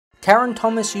Taron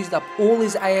Thomas used up all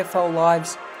his AFL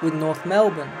lives with North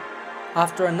Melbourne.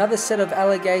 After another set of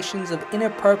allegations of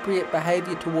inappropriate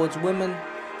behaviour towards women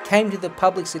came to the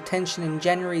public's attention in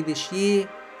January this year,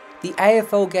 the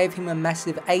AFL gave him a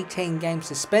massive 18-game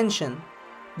suspension.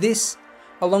 This,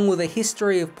 along with a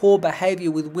history of poor behaviour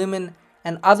with women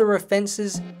and other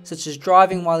offences such as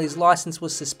driving while his licence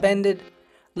was suspended,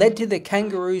 led to the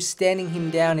Kangaroos standing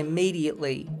him down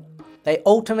immediately. They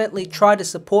ultimately tried to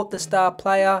support the star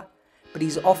player, but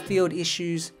his off-field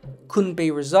issues couldn't be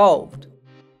resolved.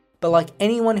 But like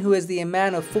anyone who has the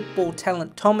amount of football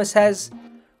talent Thomas has,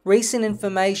 recent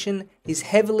information is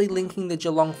heavily linking the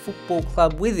Geelong Football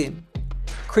Club with him.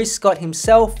 Chris Scott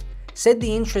himself said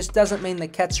the interest doesn't mean the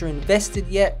Cats are invested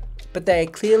yet, but they are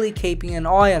clearly keeping an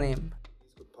eye on him.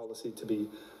 It's good policy to be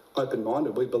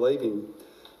open-minded. We believe in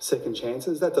second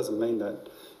chances. That doesn't mean that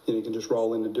you can just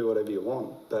roll in and do whatever you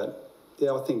want. But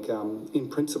yeah, I think in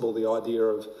principle the idea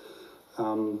of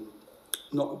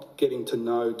not getting to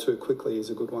know too quickly is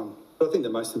a good one. But I think the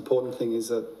most important thing is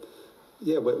that,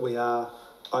 yeah, we are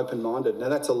open-minded. Now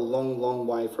that's a long, long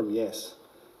way from yes,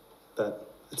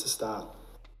 but it's a start.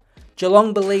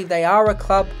 Geelong believe they are a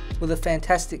club with a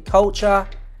fantastic culture,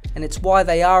 and it's why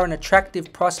they are an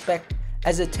attractive prospect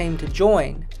as a team to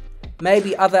join.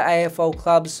 Maybe other AFL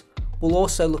clubs will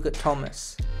also look at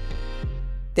Thomas.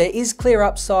 There is clear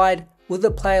upside with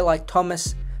a player like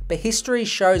Thomas, but history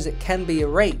shows it can be a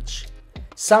reach.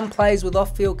 Some players with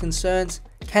off-field concerns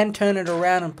can turn it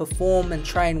around and perform and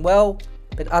train well,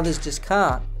 but others just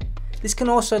can't. This can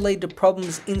also lead to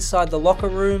problems inside the locker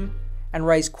room and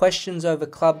raise questions over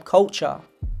club culture.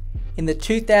 In the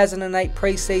 2008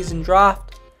 pre-season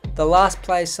draft, the last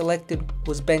player selected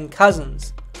was Ben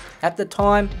Cousins. At the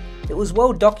time, it was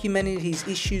well documented his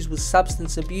issues with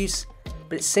substance abuse,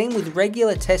 but it seemed with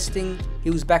regular testing he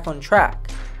was back on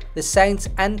track. The Saints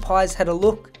and Pies had a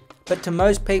look, but to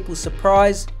most people's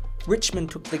surprise, Richmond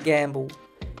took the gamble.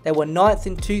 They were 9th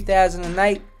in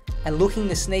 2008 and looking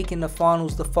to sneak in the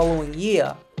finals the following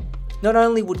year. Not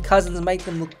only would Cousins make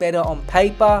them look better on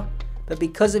paper, but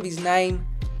because of his name,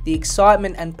 the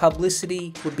excitement and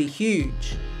publicity would be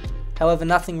huge. However,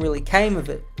 nothing really came of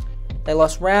it. They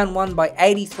lost round 1 by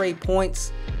 83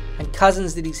 points and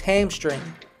Cousins did his hamstring.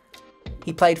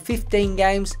 He played 15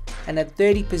 games and had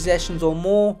 30 possessions or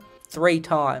more 3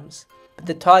 times, but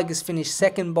the Tigers finished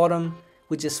second bottom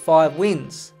with just 5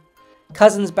 wins.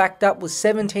 Cousins backed up with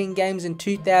 17 games in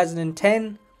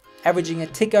 2010, averaging a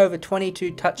tick over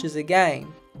 22 touches a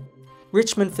game.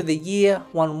 Richmond for the year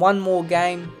won 1 more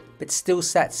game, but still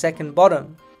sat second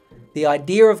bottom. The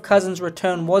idea of Cousins'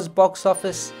 return was box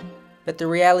office, but the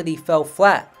reality fell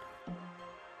flat.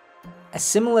 A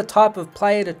similar type of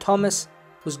player to Thomas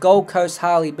was Gold Coast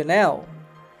Harley Bennell.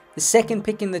 The second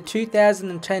pick in the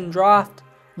 2010 draft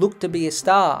looked to be a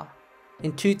star.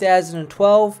 In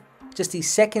 2012, just his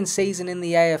second season in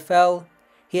the AFL,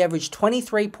 he averaged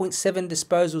 23.7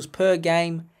 disposals per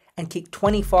game and kicked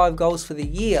 25 goals for the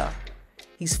year.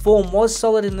 His form was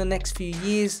solid in the next few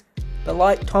years, but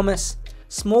like Thomas,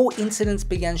 small incidents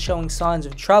began showing signs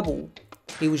of trouble.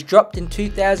 He was dropped in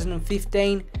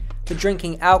 2015 for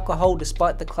drinking alcohol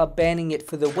despite the club banning it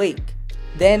for the week.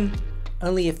 Then,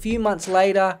 only a few months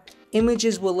later,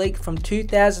 images were leaked from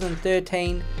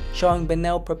 2013 showing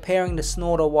Bennell preparing to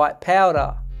snort a white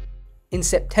powder. In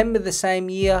September the same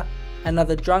year,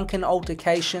 another drunken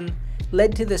altercation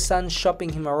led to the Suns shopping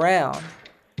him around.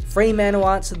 Fremantle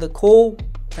answered the call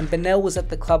and Bennell was at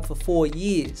the club for 4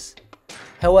 years.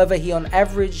 However, he on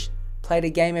average played a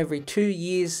game every 2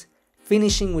 years,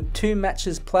 finishing with 2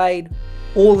 matches played,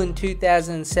 all in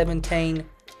 2017,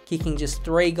 kicking just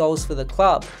 3 goals for the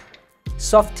club.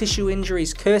 Soft tissue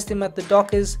injuries cursed him at the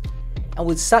Dockers, and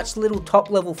with such little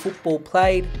top-level football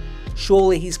played,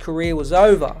 surely his career was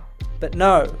over. But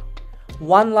no,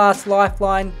 one last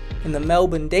lifeline in the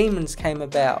Melbourne Demons came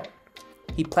about.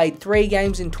 He played 3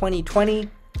 games in 2020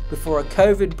 before a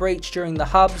COVID breach during the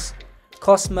Hubs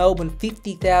cost Melbourne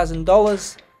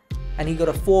 $50,000, and he got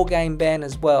a 4-game ban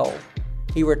as well.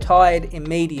 He retired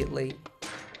immediately.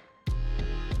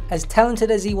 As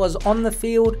talented as he was on the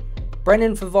field,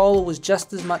 Brendan Favola was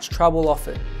just as much trouble off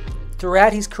it.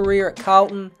 Throughout his career at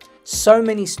Carlton, so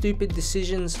many stupid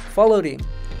decisions followed him.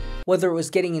 Whether it was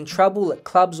getting in trouble at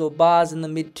clubs or bars in the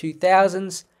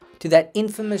mid-2000s, to that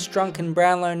infamous drunken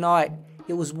Brownlow night,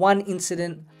 it was one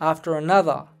incident after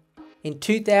another. In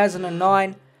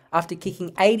 2009, after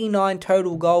kicking 89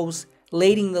 total goals,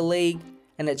 leading the league,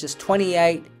 and at just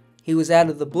 28, he was out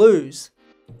of the Blues.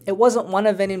 It wasn't one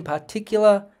event in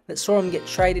particular that saw him get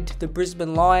traded to the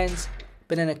Brisbane Lions,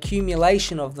 but an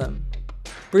accumulation of them.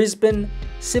 Brisbane,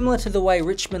 similar to the way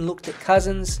Richmond looked at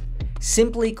Cousins,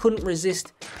 simply couldn't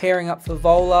resist pairing up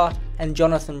Favola and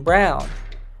Jonathan Brown.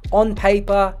 On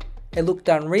paper, it looked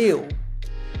unreal.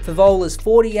 Favola's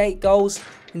 48 goals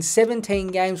in 17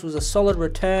 games was a solid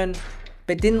return,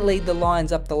 but didn't lead the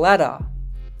Lions up the ladder.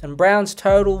 And Brown's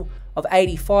total of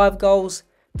 85 goals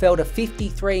fell to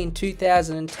 53 in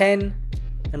 2010,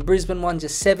 and Brisbane won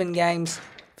just 7 games,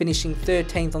 finishing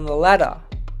 13th on the ladder.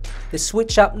 The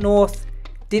switch up north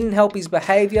didn't help his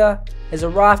behaviour, as a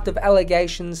raft of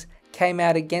allegations came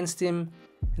out against him,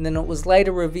 and then it was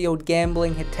later revealed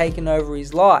gambling had taken over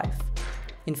his life.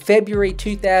 In February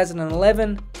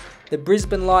 2011, the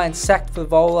Brisbane Lions sacked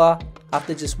Favola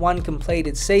after just one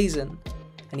completed season,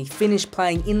 and he finished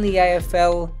playing in the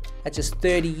AFL at just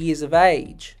 30 years of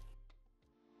age.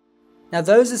 Now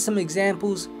those are some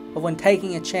examples of when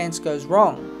taking a chance goes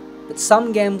wrong, but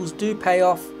some gambles do pay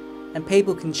off and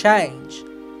people can change.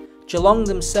 Geelong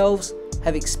themselves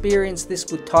have experienced this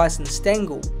with Tyson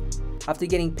Stengel. After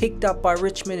getting picked up by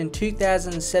Richmond in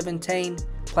 2017,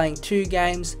 playing 2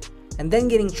 games, and then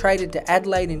getting traded to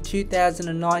Adelaide in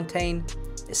 2019,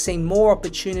 it seemed more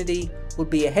opportunity would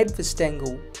be ahead for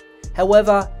Stengel.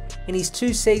 However, in his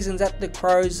 2 seasons at the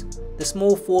Crows, the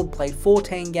small forward played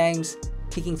 14 games,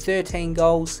 kicking 13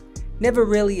 goals, never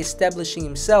really establishing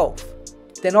himself.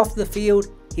 Then off the field,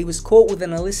 he was caught with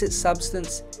an illicit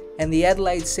substance and the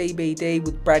Adelaide CBD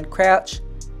with Brad Crouch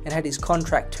and had his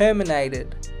contract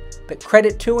terminated. But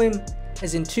credit to him,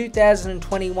 as in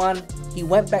 2021, he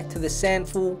went back to the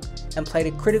SANFL and played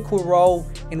a critical role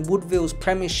in Woodville's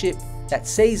premiership that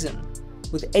season.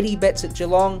 With Eddie Betts at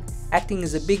Geelong acting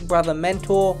as a big brother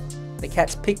mentor, the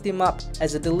Cats picked him up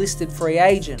as a delisted free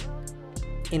agent.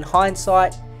 In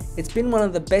hindsight, it's been one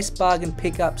of the best bargain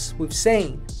pickups we've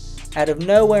seen. Out of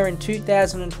nowhere in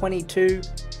 2022,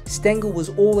 Stengel was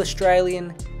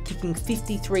All-Australian, kicking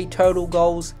 53 total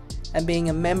goals and being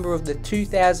a member of the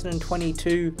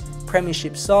 2022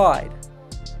 Premiership side.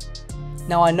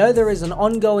 Now I know there is an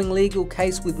ongoing legal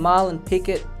case with Marlon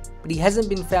Pickett, but he hasn't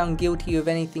been found guilty of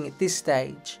anything at this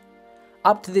stage.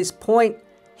 Up to this point,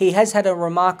 he has had a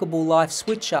remarkable life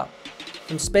switch up.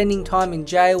 From spending time in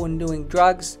jail and doing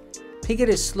drugs, Pickett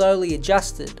has slowly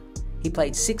adjusted. He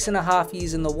played 6.5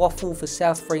 years in the Waffle for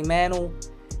South Fremantle,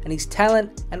 and his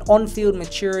talent and on-field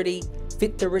maturity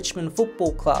fit the Richmond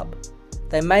Football Club.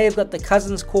 They may have got the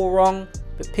Cousins call wrong,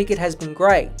 but Pickett has been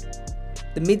great.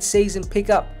 The mid-season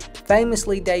pickup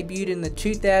famously debuted in the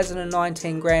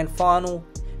 2019 Grand Final,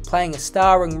 playing a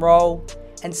starring role,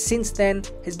 and since then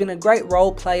has been a great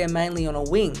role player mainly on a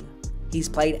wing. He's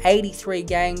played 83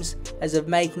 games as of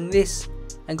making this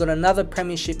and got another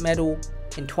premiership medal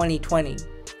in 2020.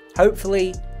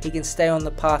 Hopefully he can stay on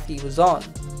the path he was on.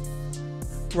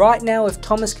 Right now, if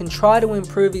Thomas can try to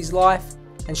improve his life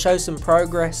and show some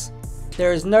progress,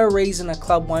 there is no reason a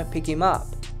club won't pick him up.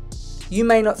 You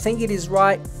may not think it is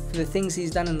right for the things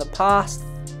he's done in the past,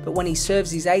 but when he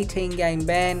serves his 18-game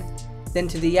ban, then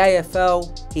to the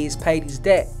AFL, he has paid his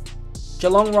debt.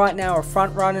 Geelong right now are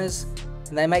front runners,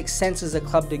 and they make sense as a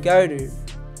club to go to.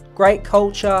 Great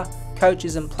culture,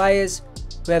 coaches and players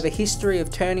who have a history of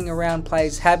turning around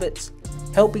players' habits,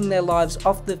 helping their lives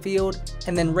off the field,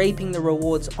 and then reaping the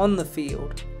rewards on the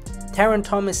field. Taron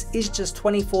Thomas is just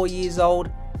 24 years old,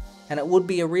 and it would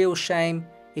be a real shame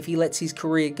if he lets his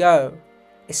career go,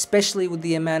 especially with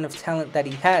the amount of talent that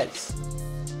he has.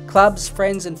 Clubs,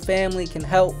 friends and family can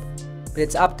help, but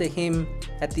it's up to him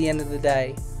at the end of the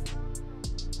day.